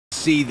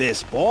see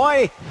this,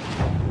 boy!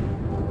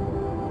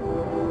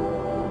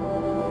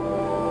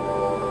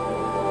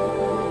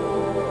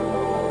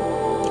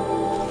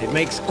 It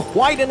makes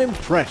quite an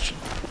impression.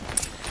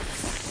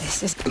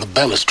 This is... The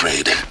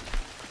balustrade.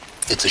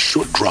 It's a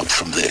short drop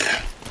from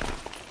there.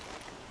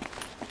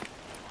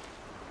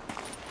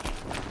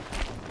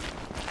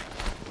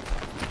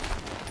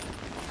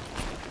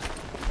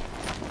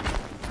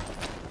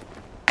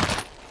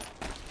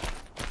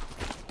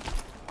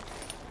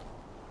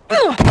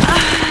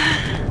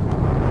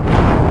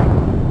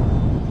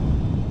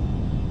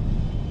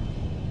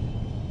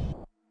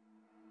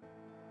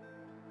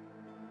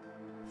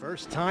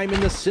 First time in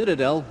the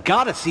Citadel,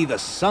 gotta see the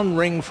sun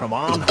ring from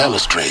on The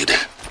balustrade.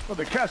 high.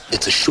 The castle.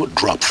 It's a short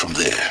drop from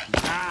there.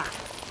 Ah,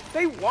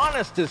 they want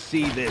us to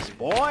see this,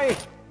 boy.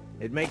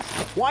 It makes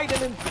quite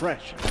an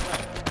impression.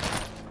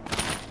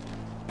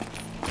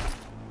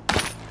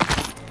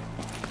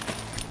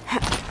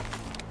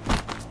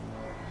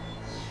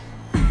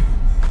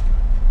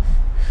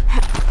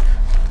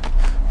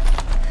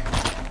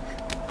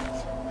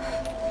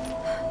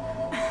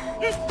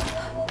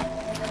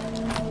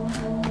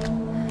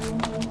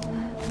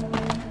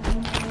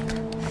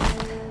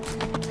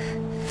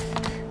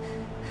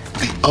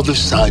 Other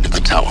side of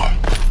the tower.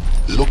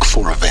 Look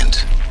for a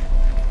vent.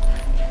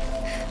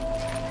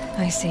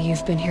 I see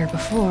you've been here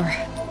before.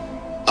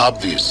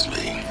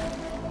 Obviously.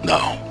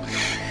 Now,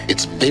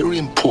 it's very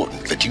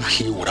important that you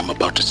hear what I'm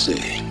about to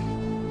say.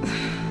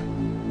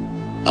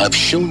 I've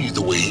shown you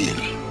the way in,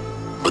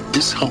 but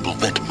this humble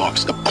vent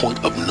marks a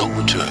point of no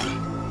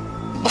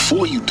return.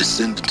 Before you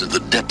descend into the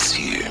depths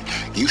here,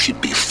 you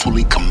should be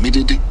fully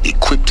committed,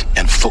 equipped,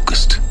 and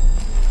focused.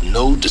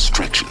 No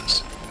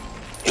distractions.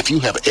 If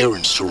you have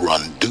errands to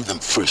run, do them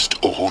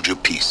first or hold your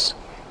peace.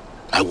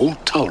 I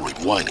won't tolerate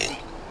whining.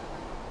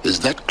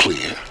 Is that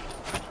clear?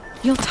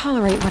 You'll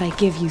tolerate what I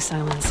give you,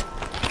 Silence.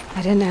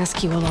 I didn't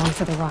ask you along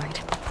for the ride.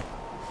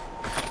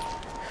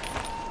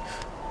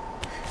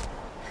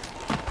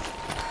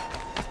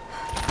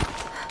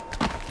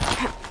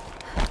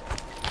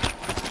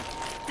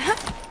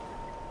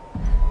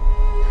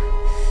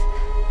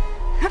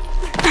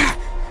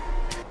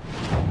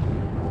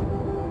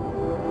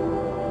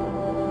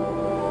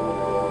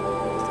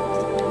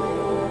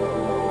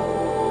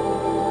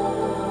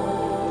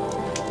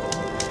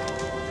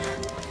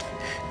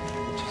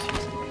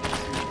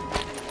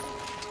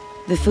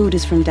 The food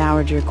is from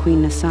Dowager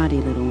Queen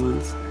Nasadi, little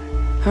ones.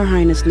 Her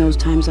Highness knows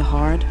times are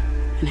hard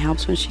and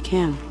helps when she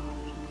can.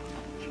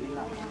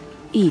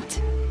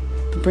 Eat,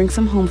 but bring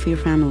some home for your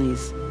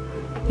families,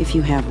 if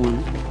you have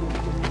one.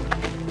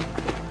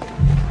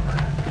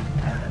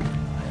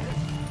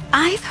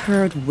 I've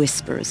heard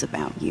whispers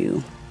about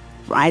you.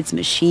 Rides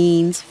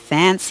machines,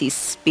 fancy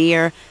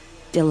spear,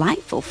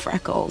 delightful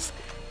freckles.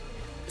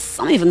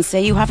 Some even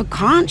say you have a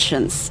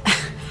conscience.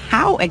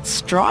 How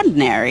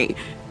extraordinary.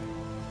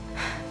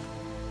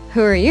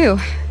 Who are you?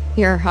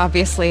 You're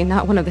obviously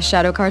not one of the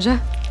Shadow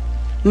Karja.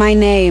 My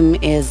name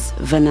is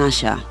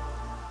Vanasha.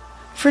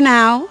 For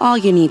now, all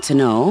you need to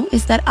know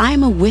is that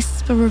I'm a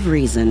whisper of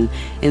reason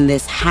in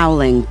this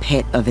howling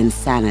pit of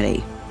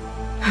insanity.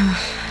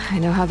 I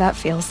know how that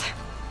feels.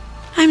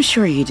 I'm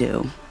sure you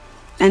do.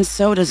 And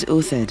so does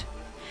Uthid.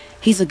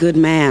 He's a good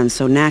man,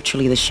 so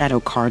naturally the Shadow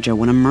Karja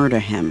want to murder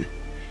him.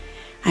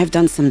 I've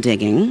done some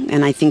digging,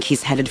 and I think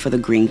he's headed for the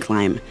Green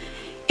Climb.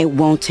 It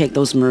won't take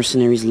those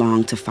mercenaries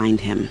long to find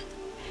him.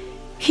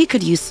 He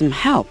could use some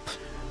help,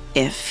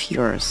 if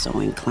you're so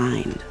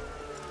inclined.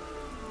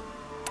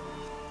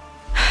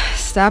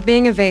 Stop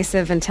being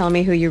evasive and tell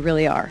me who you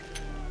really are.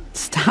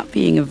 Stop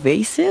being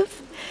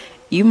evasive?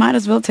 You might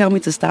as well tell me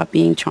to stop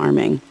being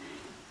charming.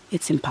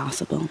 It's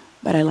impossible,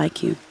 but I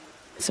like you,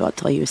 so I'll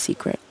tell you a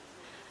secret.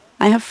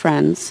 I have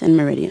friends in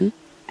Meridian,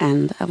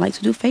 and I like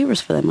to do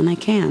favors for them when I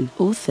can.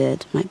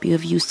 Uthid might be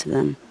of use to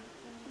them,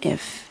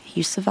 if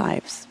he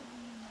survives.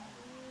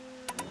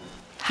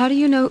 How do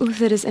you know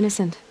Uthid is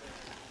innocent?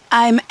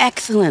 I'm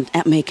excellent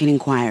at making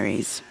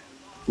inquiries.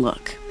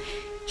 Look,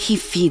 he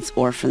feeds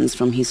orphans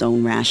from his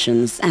own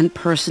rations and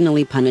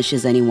personally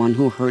punishes anyone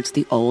who hurts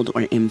the old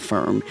or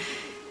infirm.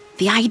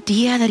 The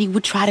idea that he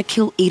would try to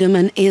kill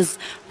Edaman is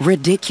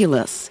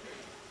ridiculous.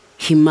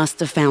 He must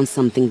have found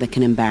something that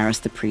can embarrass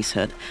the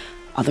priesthood.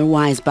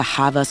 Otherwise,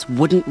 Bahavas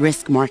wouldn't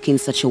risk marking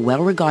such a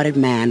well-regarded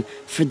man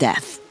for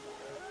death.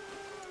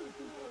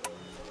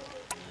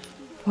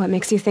 What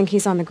makes you think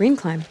he's on the Green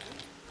Climb?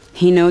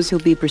 He knows he'll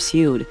be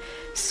pursued,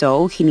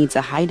 so he needs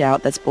a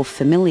hideout that's both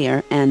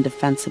familiar and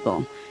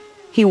defensible.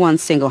 He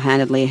once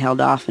single-handedly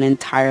held off an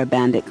entire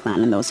bandit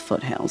clan in those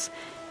foothills.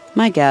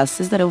 My guess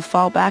is that he'll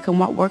fall back on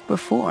what worked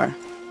before.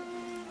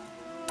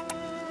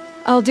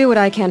 I'll do what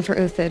I can for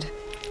Uthid.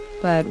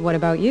 But what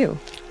about you?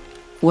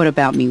 What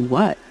about me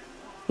what?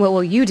 What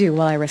will you do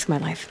while I risk my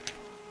life?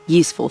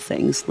 Useful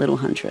things, little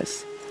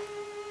huntress.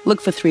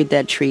 Look for 3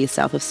 dead trees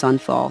south of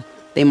Sunfall.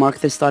 They mark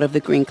the start of the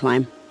Green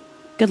Climb.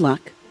 Good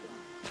luck.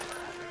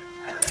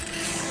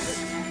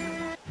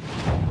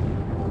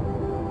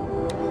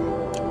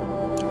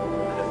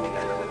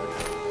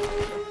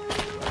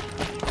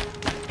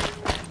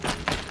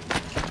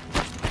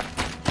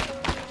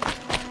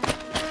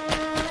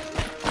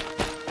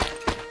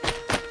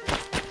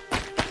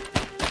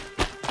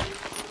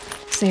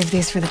 save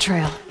these for the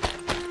trail.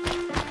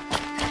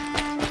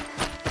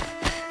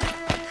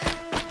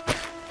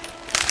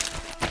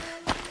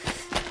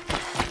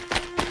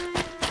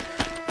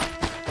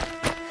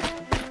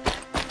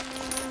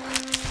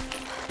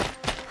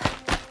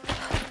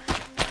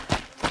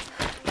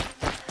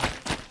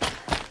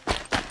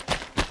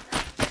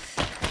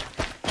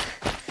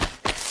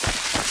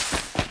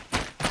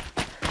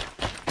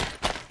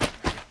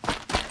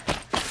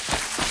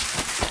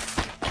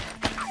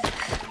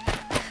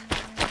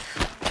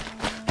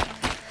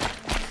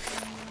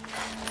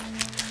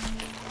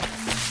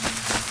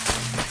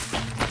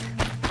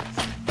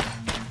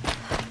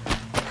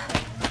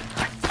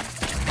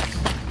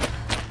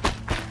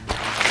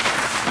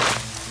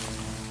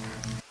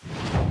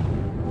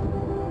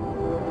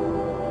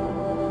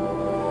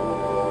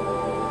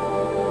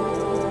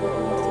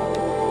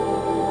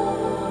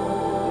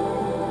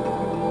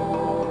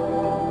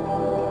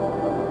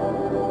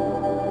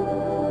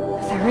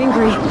 They're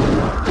angry.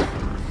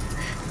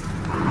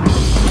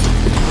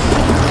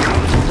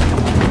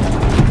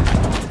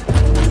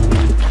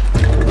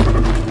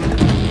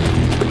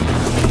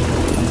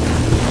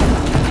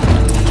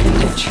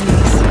 Painted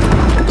trees,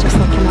 just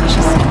like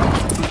Yamasha said.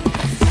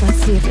 Let's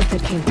see if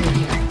it came through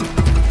here.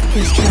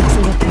 These tracks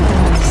look like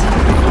bones.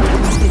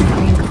 Must be the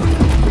green queen.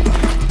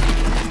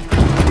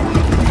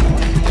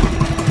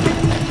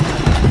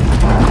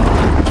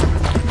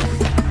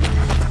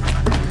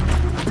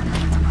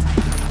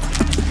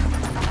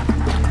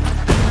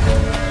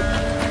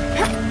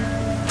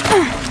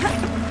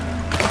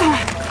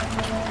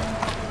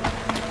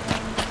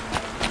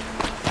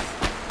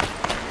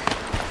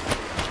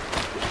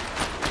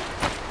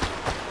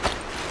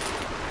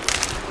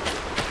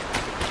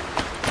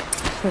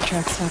 Foot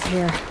tracks stop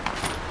here.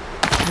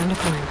 Time to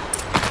climb.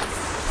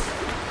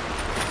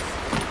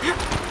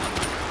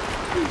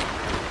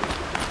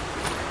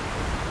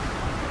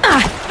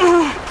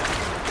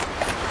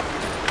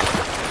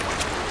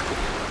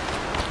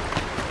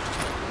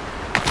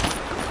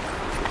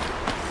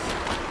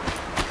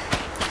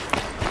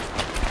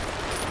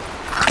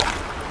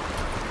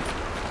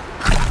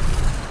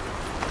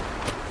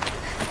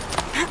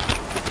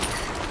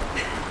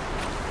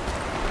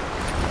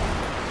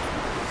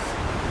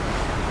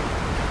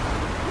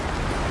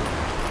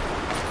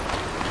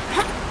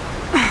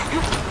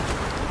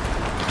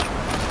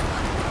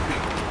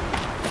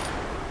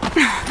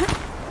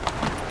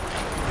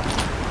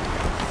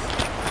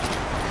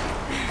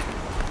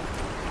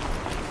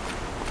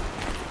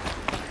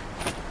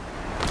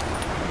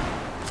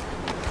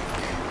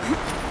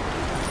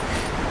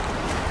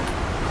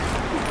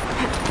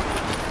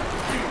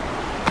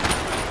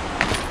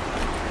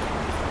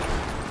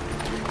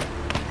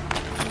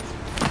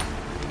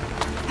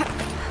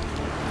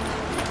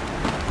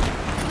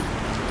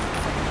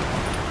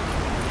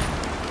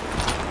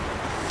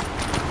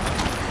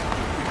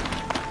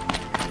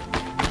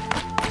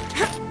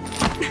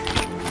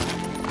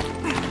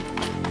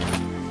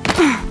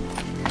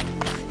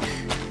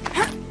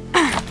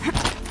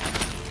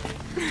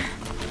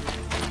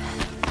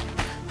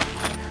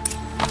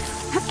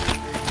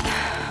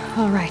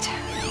 All right,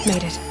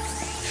 made it.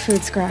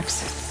 Food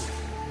scraps.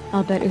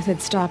 I'll bet Uthid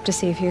stopped to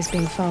see if he was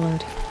being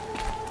followed.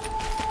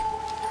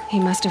 He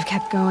must have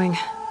kept going.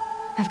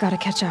 I've got to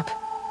catch up.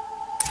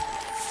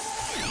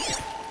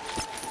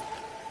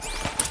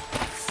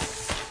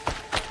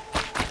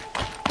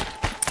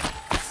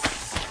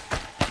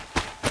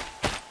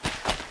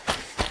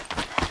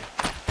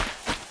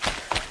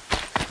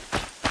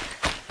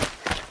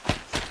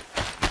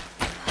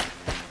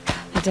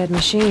 A dead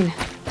machine.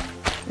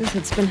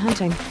 Uthid's been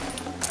hunting.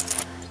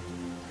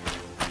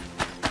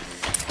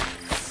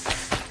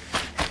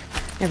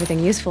 Everything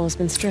useful has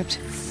been stripped.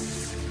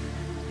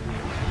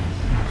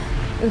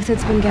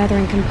 Uthid's been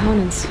gathering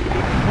components,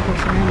 probably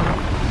for ammo.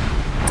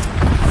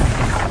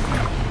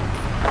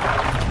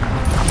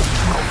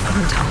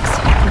 Contacts.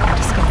 We've got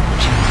to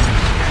scavenge.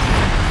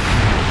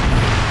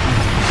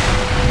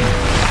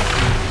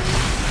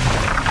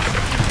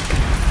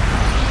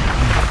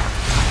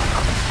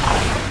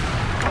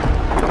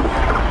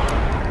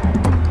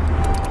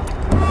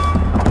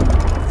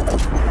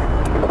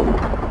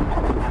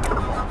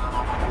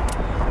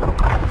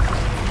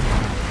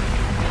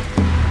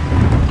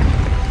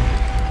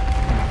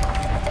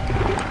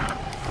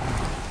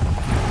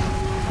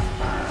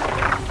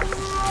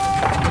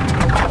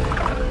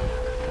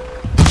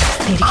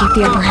 Need to keep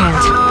the upper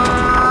hand.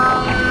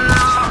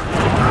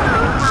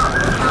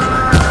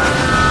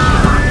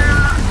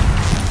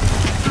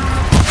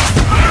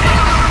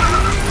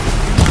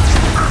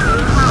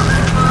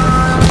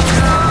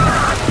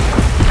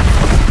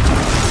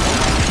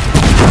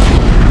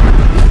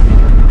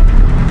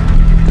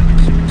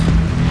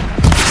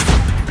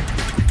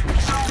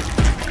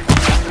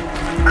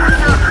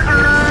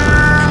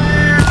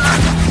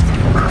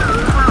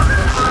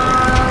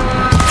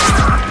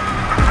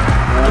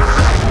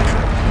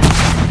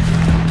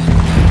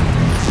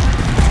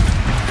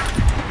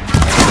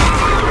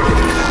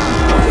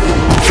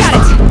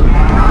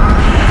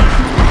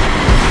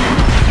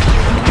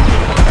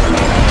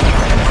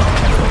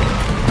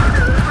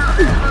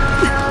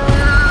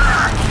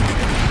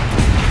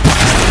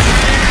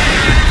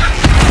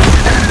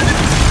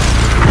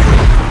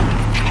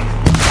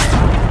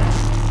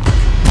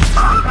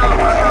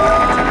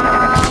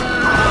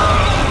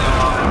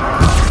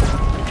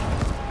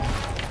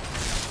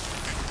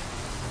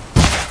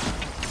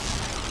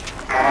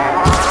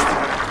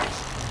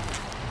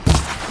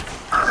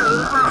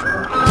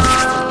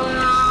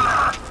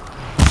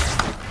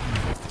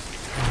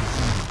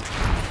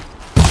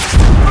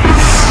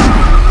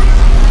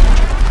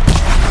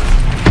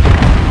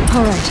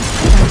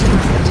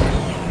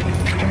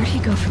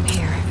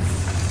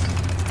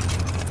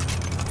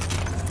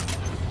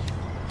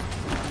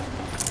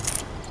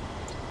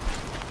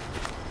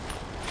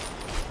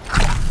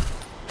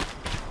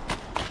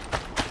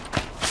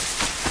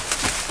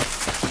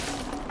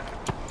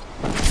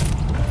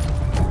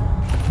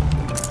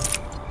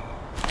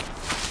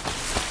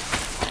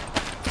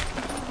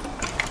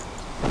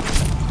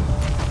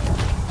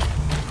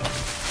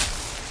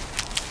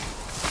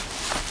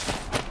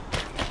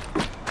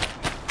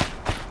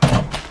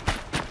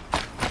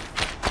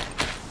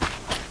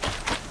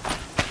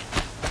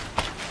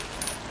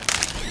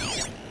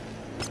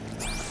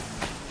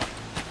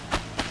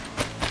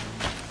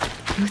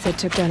 Uthid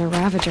took down a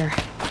Ravager.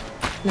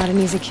 Not an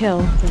easy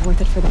kill, but worth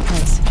it for the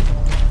price.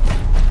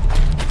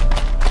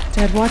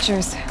 Dead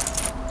Watchers.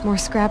 More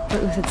scrap for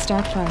Uthid's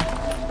stockpile.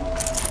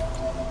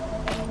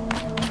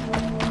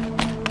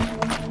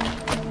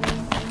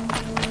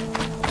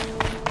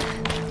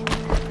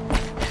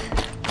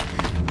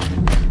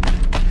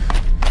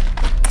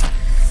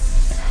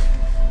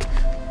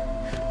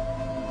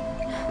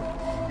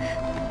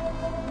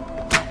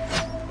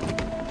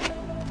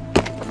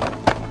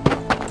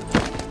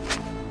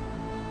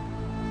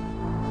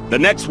 The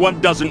next one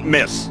doesn't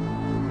miss.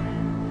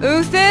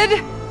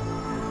 Uthid?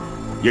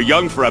 You're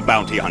young for a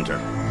bounty hunter.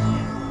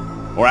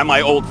 Or am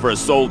I old for a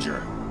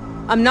soldier?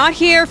 I'm not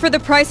here for the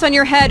price on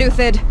your head,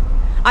 Uthid.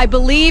 I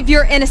believe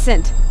you're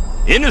innocent.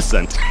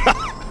 Innocent?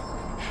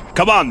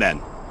 Come on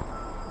then.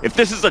 If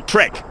this is a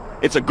trick,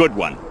 it's a good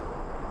one.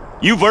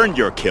 You've earned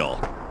your kill.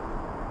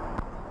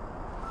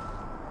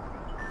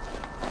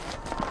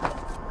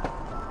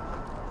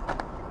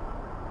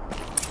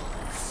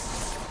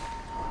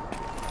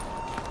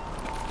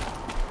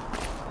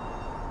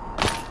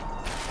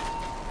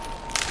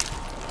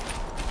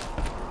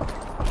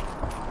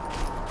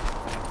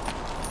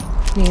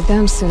 Need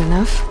them soon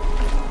enough.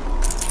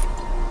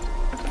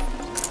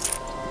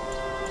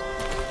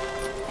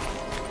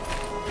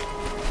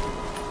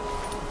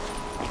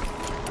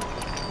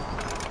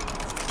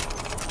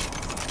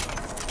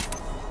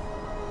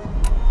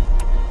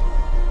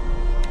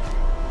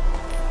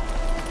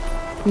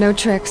 No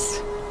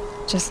tricks.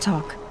 Just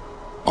talk.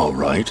 All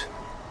right.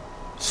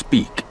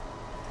 Speak.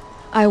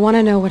 I want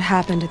to know what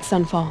happened at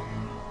Sunfall.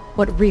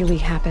 What really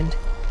happened.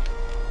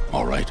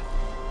 All right.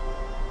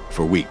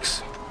 For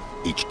weeks,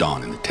 each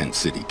dawn in the tent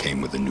city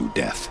came with a new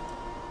death.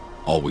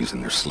 Always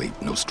in their sleep,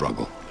 no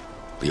struggle.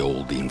 The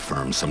old, the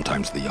infirm,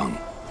 sometimes the young.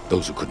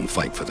 Those who couldn't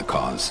fight for the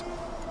cause.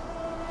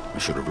 I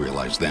should have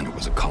realized then it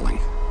was a culling.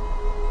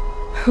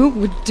 Who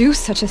would do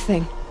such a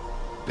thing?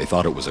 They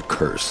thought it was a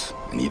curse,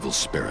 an evil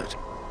spirit.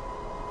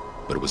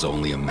 But it was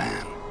only a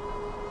man.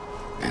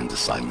 And a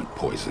silent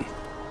poison.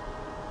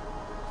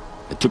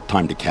 It took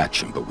time to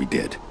catch him, but we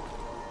did.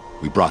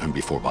 We brought him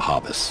before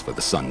Bahavas for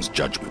the sun's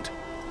judgment.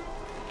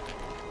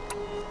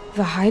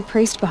 The High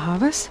Priest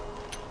Bahavas?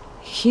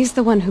 He's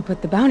the one who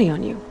put the bounty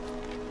on you.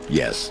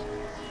 Yes.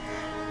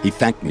 He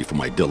thanked me for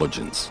my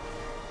diligence,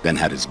 then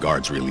had his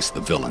guards release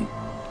the villain.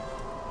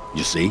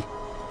 You see?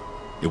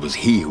 It was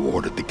he who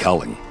ordered the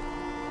culling.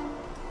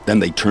 Then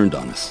they turned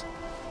on us.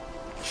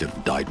 Should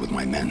have died with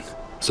my men,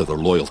 so their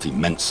loyalty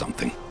meant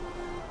something.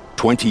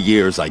 20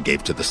 years I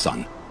gave to the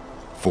sun.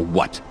 For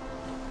what?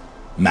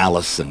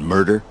 Malice and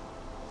murder?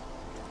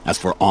 As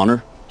for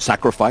honor,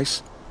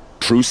 sacrifice,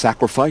 true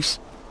sacrifice,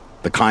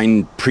 the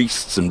kind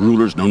priests and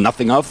rulers know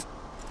nothing of?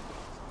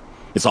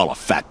 It's all a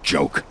fat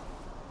joke.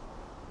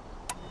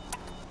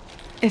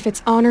 If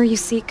it's honor you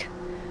seek,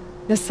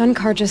 the Sun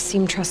Karjas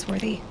seem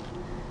trustworthy.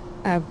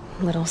 A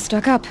little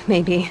stuck up,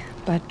 maybe,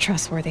 but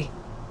trustworthy.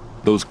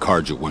 Those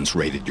Karja once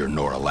raided your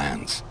Nora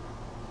lands.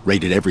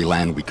 Raided every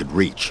land we could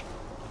reach.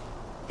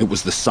 It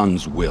was the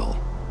Sun's will.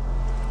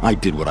 I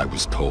did what I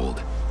was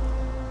told.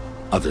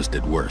 Others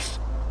did worse.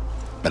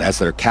 But as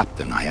their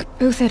captain, I had...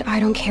 Uthid, I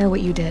don't care what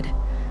you did.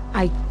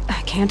 I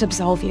can't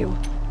absolve you.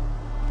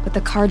 But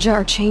the Karja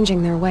are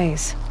changing their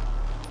ways.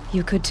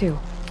 You could too.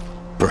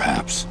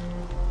 Perhaps.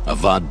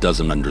 Avad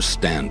doesn't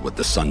understand what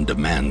the Sun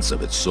demands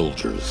of its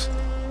soldiers.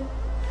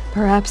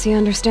 Perhaps he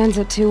understands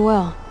it too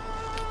well.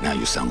 Now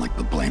you sound like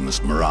the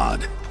blameless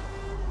Murad.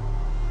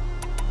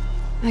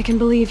 I can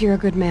believe you're a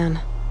good man.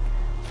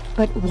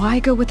 But why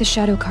go with the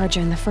Shadow Karja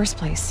in the first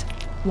place?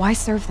 Why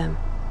serve them?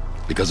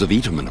 Because of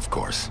Itaman, of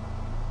course.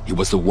 He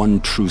was the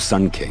one true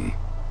Sun King.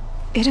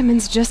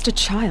 Itaman's just a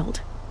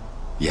child.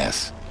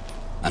 Yes,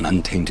 an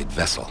untainted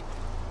vessel.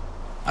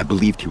 I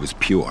believed he was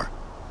pure.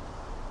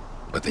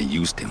 But they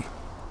used him.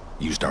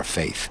 Used our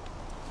faith.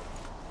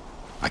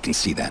 I can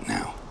see that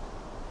now.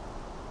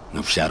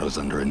 No shadows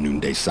under a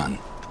noonday sun.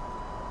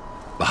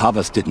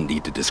 Bahavas didn't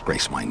need to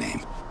disgrace my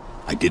name.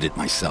 I did it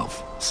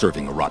myself,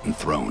 serving a rotten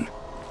throne.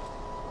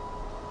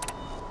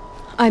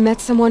 I met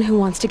someone who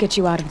wants to get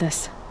you out of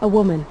this. A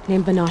woman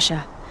named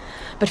Vanasha.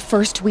 But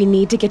first, we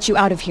need to get you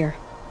out of here.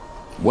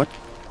 What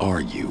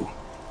are you?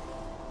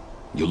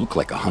 You look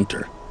like a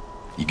hunter.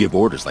 You give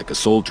orders like a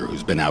soldier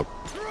who's been out...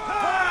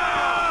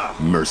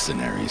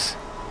 Mercenaries.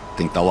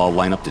 Think they'll all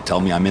line up to tell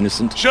me I'm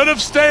innocent? Should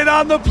have stayed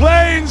on the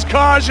plains,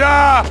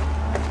 Karja!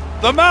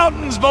 The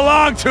mountains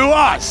belong to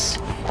us!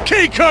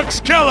 Keycook's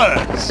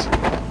killers!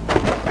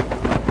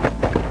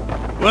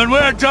 When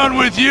we're done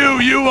with you,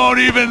 you won't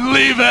even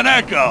leave an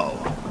echo!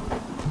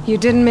 You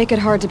didn't make it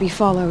hard to be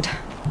followed.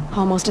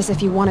 Almost as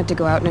if you wanted to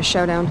go out in a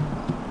showdown.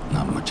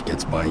 Not much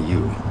gets by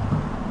you.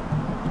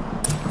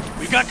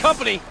 We've got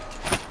company!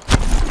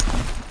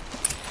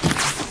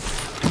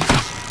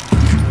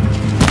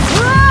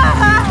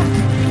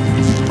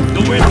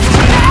 The wind!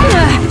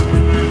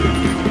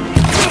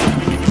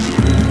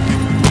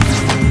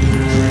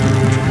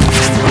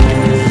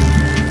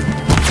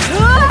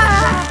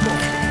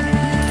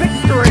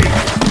 Victory!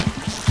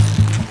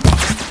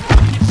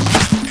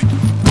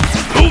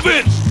 Move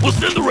in! We'll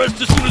send the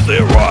rest as soon as they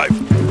arrive.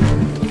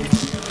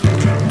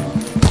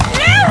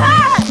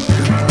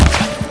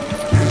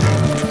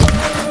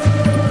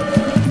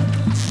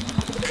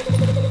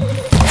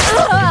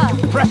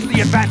 Press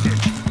the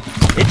advantage.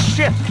 It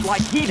shifts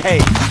like heat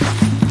haze.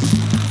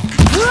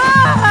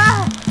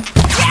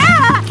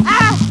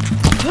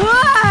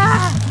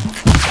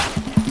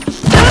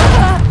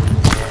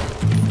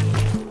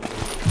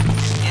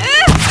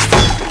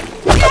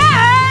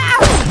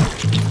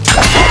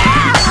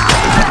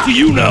 Up to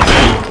you now.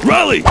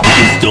 Rally! You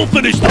can still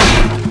finish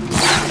this.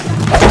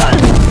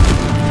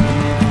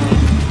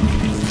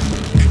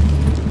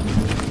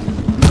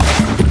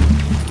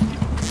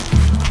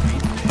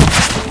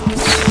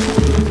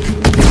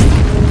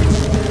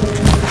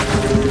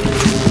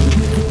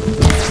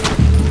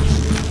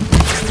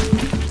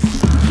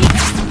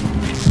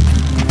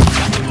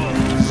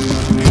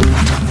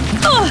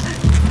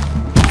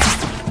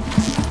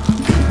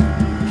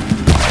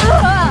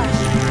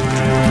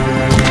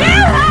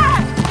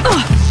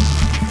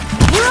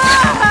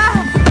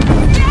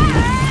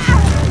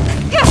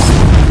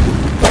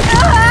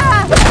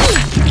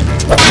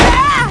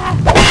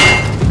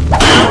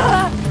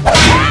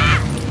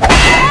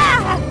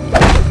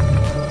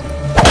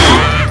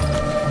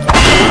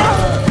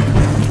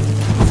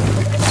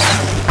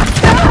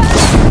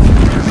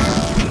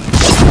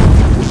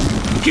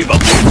 Keep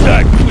up the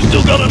attack! We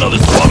still got another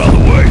squad on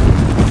the way!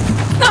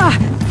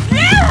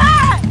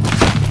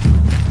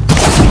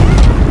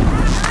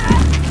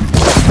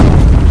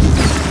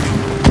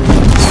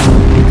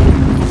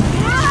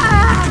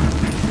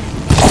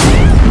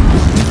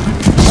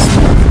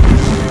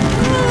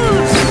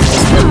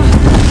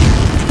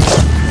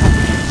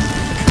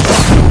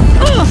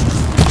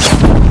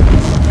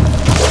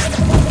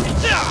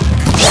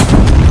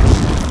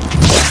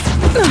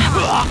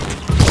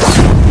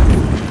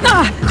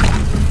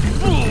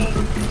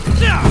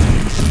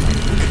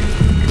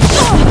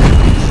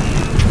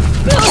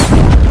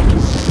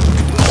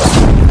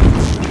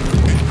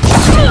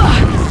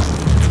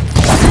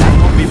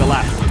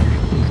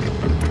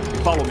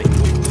 Follow me.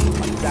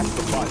 That's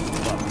the body.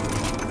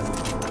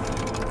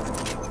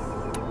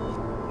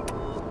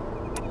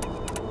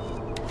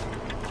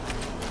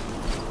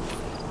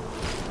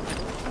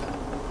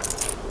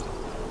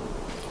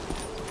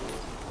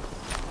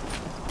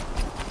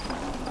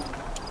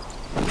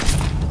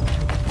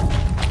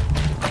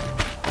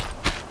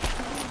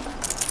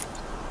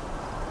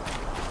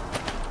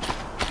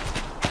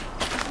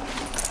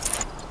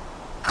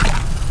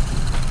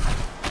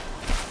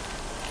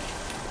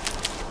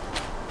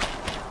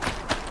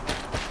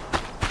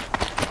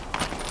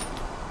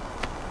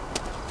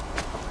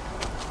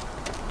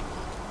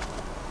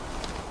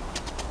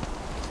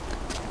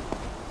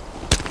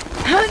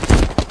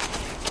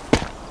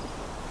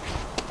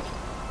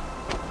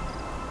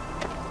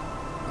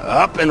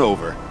 Up and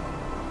over.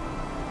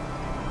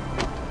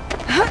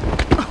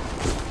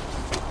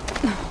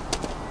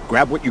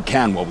 Grab what you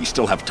can while we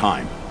still have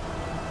time.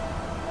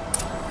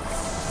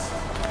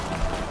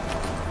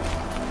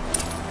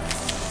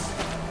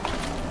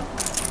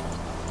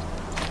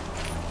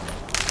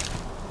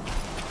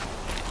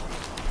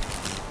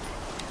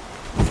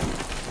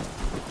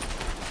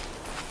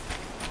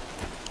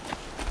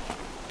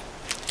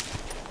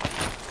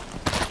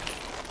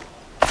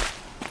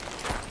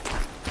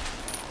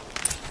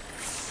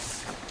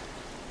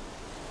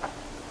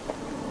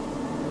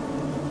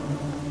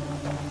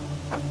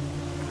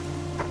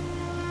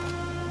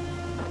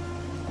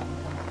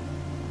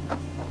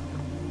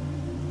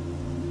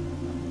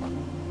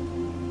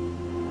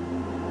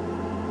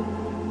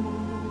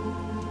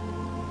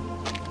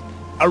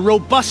 A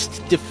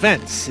robust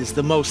defense is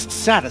the most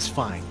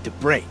satisfying to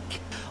break.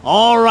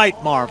 All right,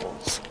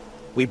 Marvels.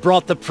 We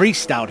brought the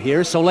priest out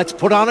here, so let's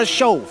put on a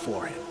show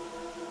for him.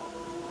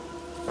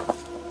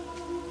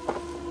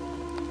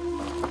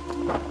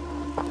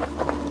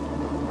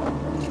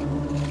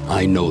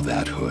 I know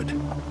that, Hood.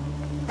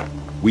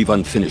 We've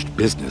unfinished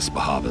business,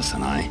 Bahavas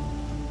and I.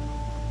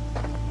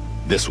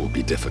 This will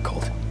be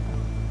difficult.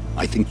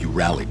 I think you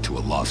rallied to a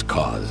lost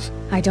cause.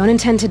 I don't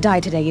intend to die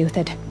today,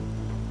 Euthyd.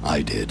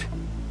 I did.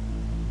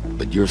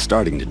 But you're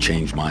starting to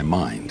change my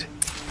mind.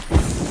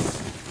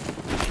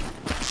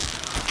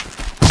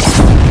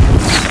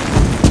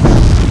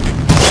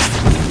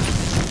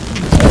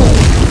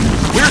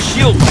 We're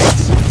shield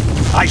mates.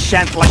 I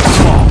shan't let you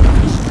fall.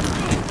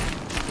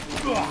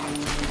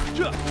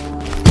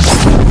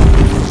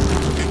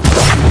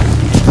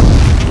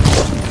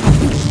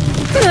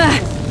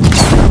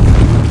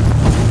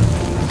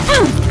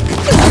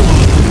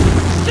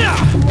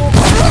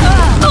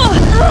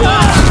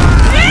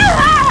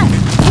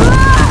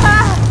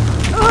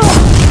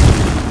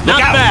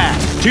 Not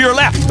bad. To your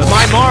left. But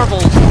my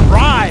Marvels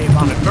thrive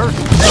on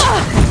adversity.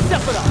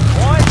 Step it up,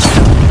 boy.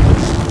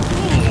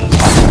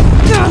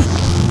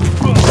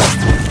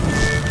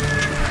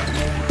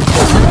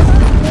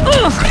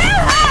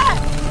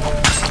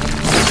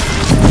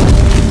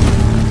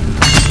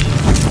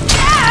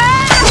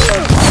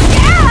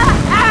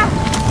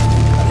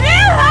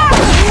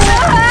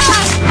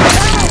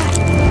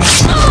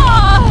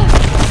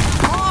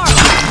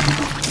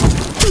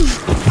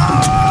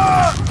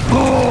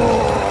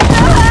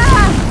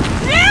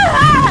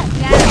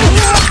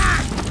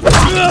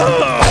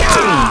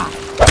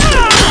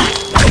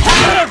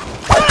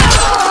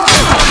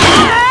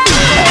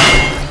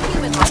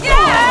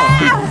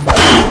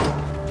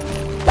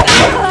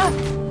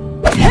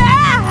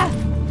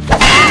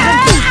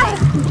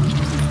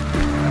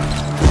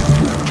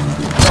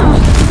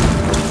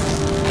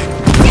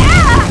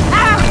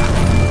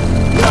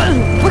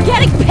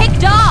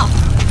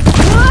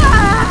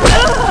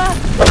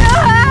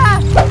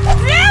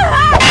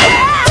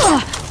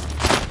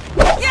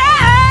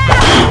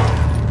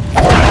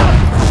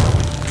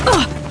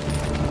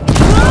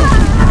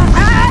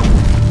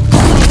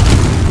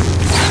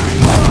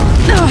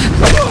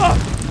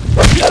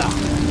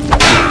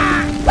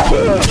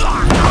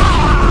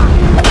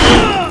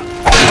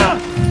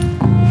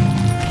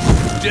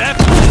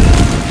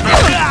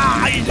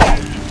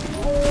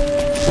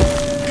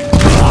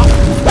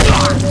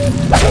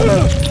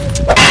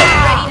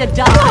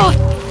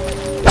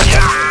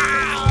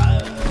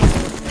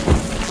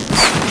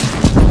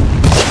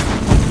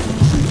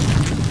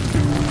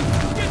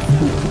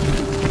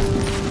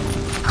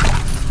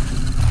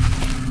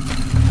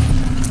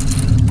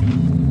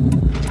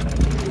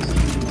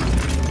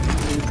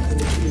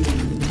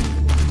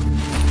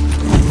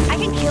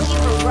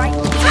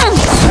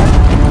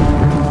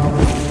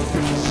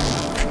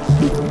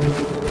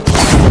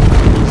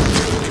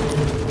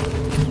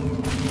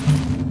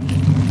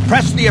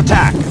 Press the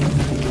attack!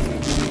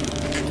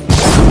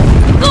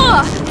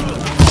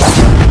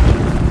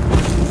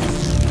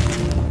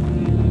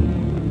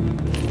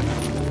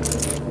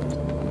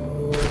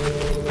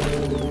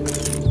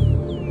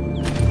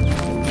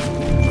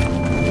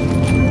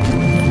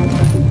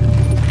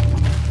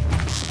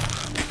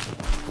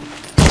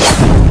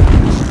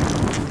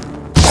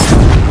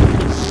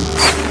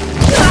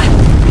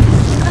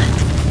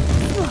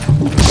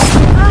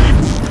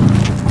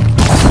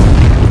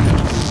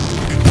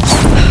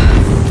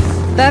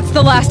 That's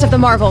the last of the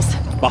marvels.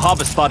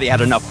 Bahavas thought he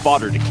had enough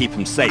fodder to keep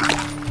him safe.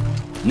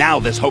 Now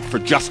there's hope for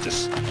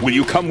justice. Will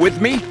you come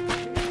with me?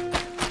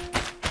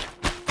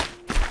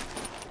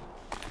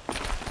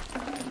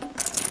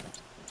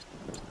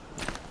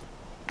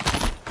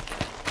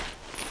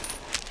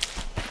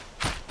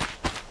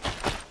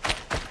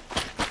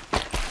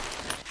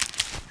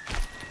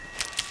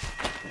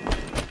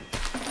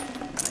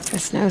 The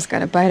snow's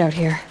got a bite out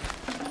here.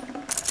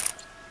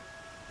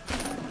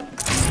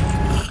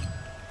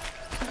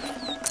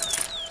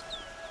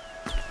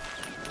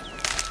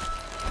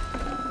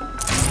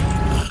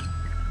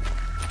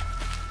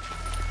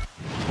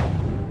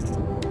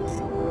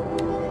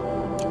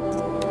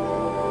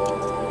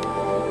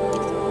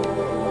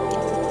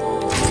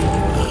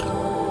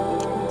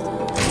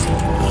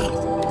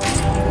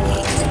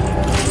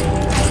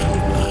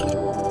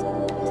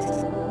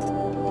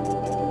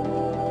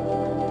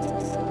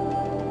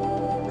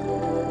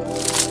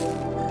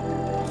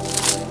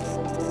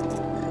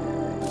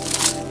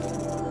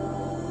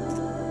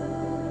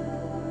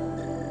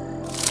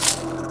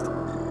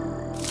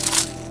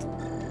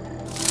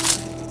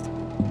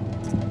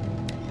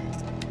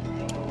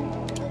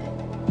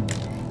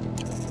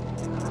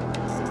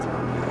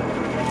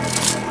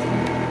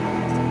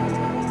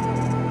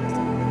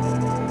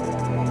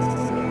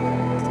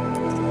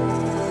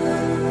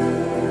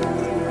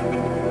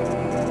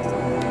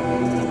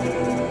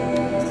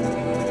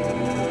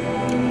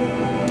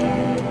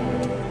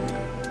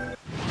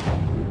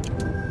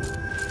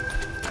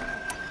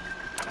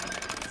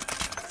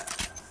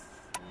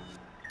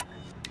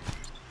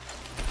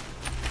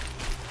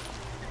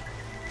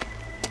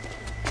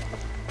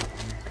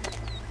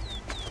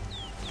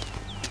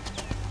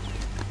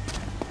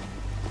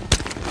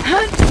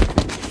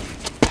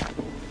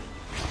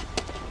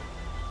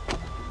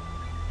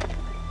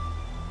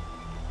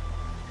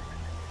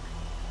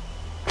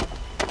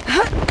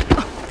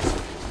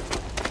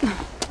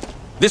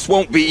 This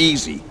won't be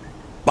easy.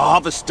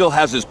 Bahavas still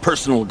has his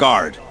personal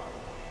guard.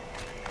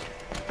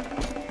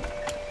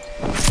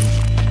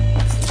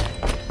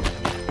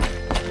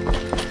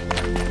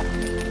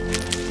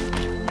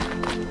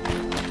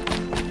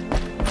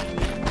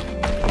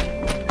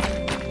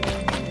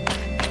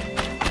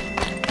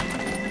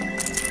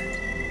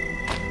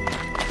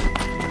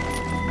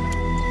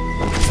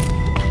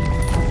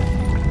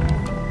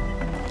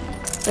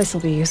 This'll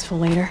be useful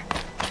later.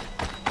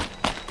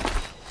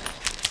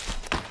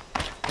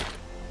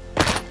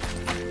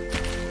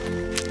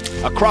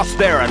 Across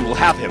there and we'll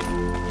have him.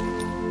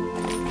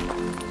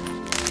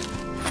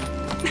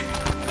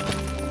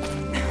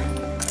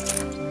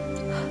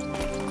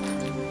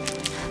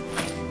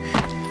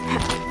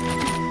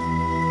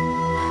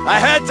 I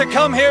had to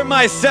come here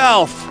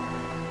myself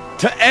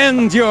to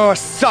end your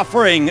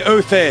suffering,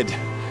 Uthid,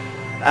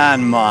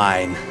 and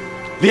mine.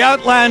 The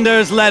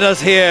Outlanders led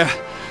us here,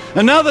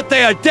 and now that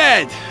they are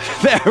dead,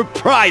 their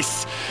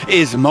price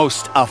is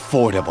most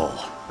affordable.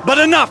 But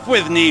enough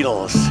with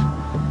needles.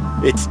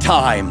 It's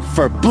time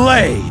for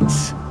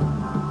blades.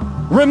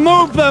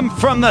 Remove them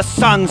from the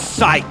sun's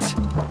sight.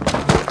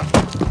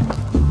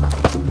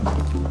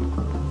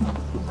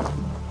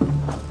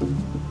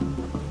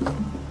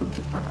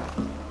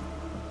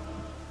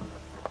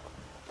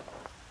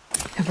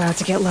 About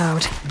to get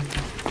loud.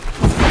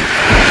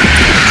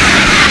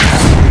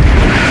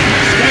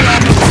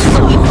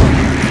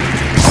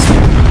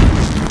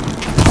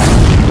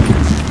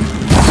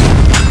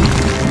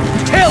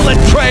 Kill the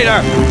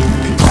traitor!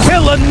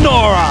 Kill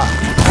Lenora!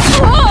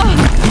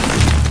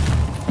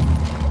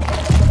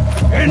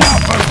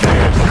 Enough of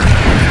this!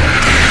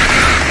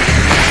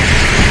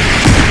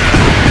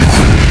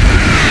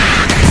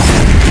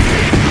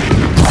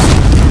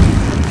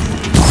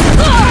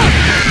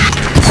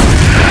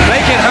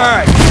 Make it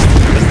hurt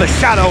as the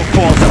shadow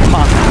falls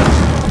upon them.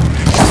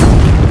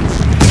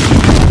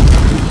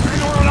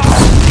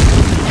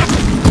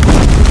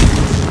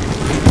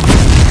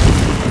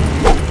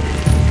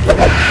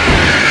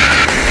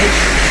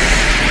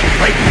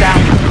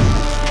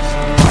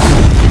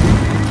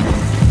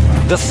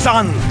 The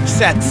sun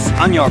sets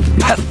on your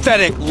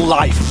pathetic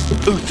life,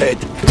 Uthid.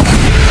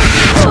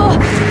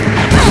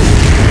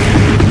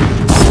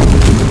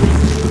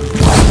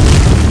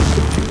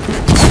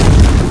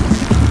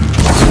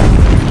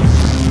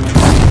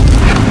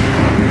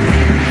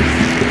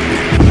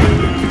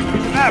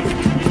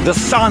 The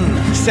sun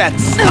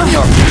sets on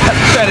your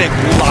pathetic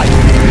life,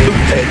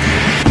 Uthid.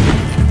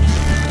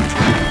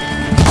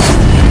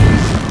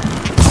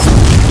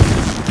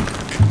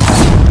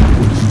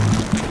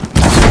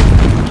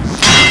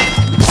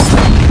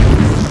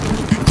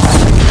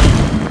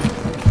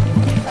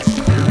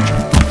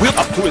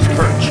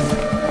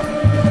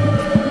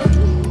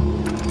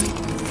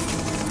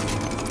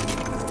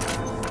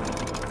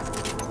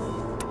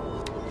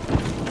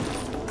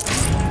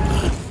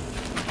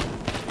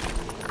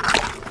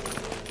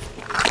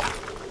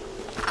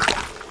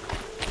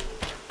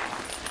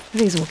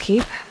 these will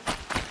keep.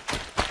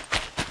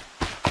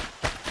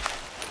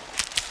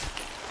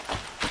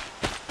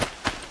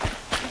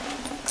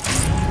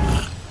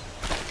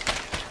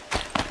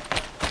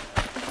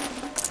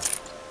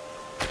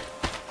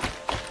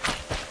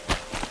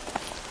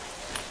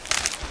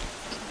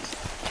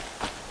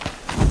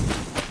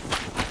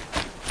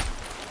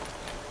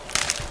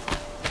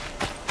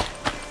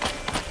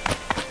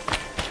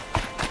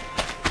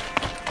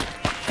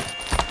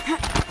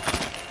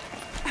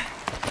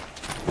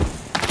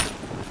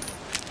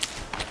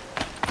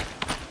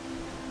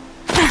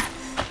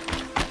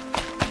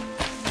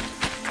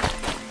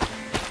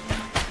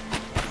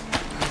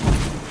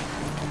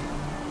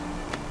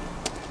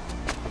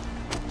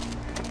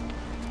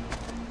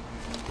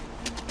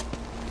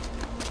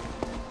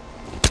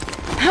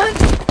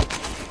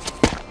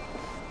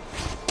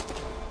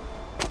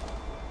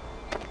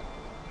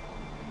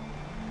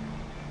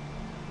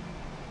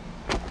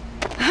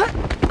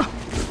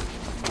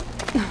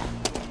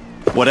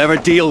 Whatever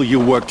deal you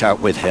worked out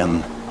with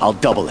him, I'll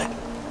double it.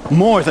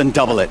 More than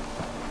double it.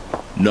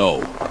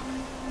 No.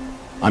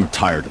 I'm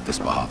tired of this,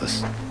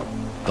 Bahavas.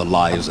 The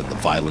lies and the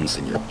violence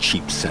and your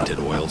cheap-scented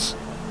oils.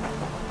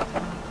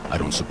 I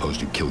don't suppose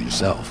you'd kill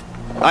yourself.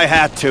 I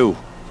had to.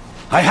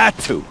 I had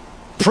to.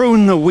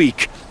 Prune the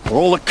weak, or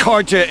all the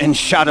Karja in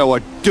Shadow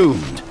are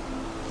doomed.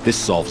 This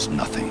solves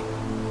nothing.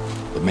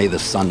 But may the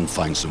sun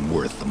find some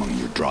worth among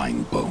your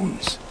drying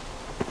bones.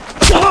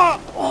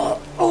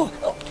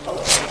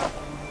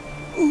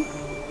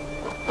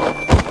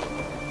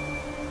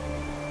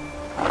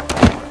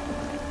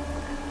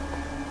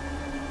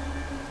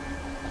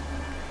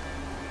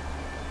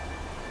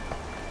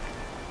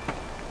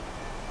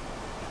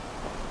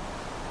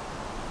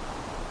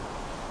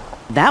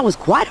 That was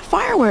quite a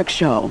fireworks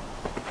show.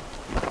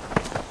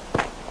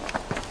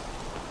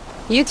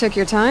 You took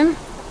your time?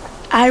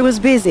 I was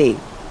busy.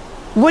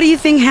 What do you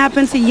think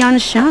happened to Yan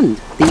Shund,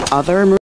 the other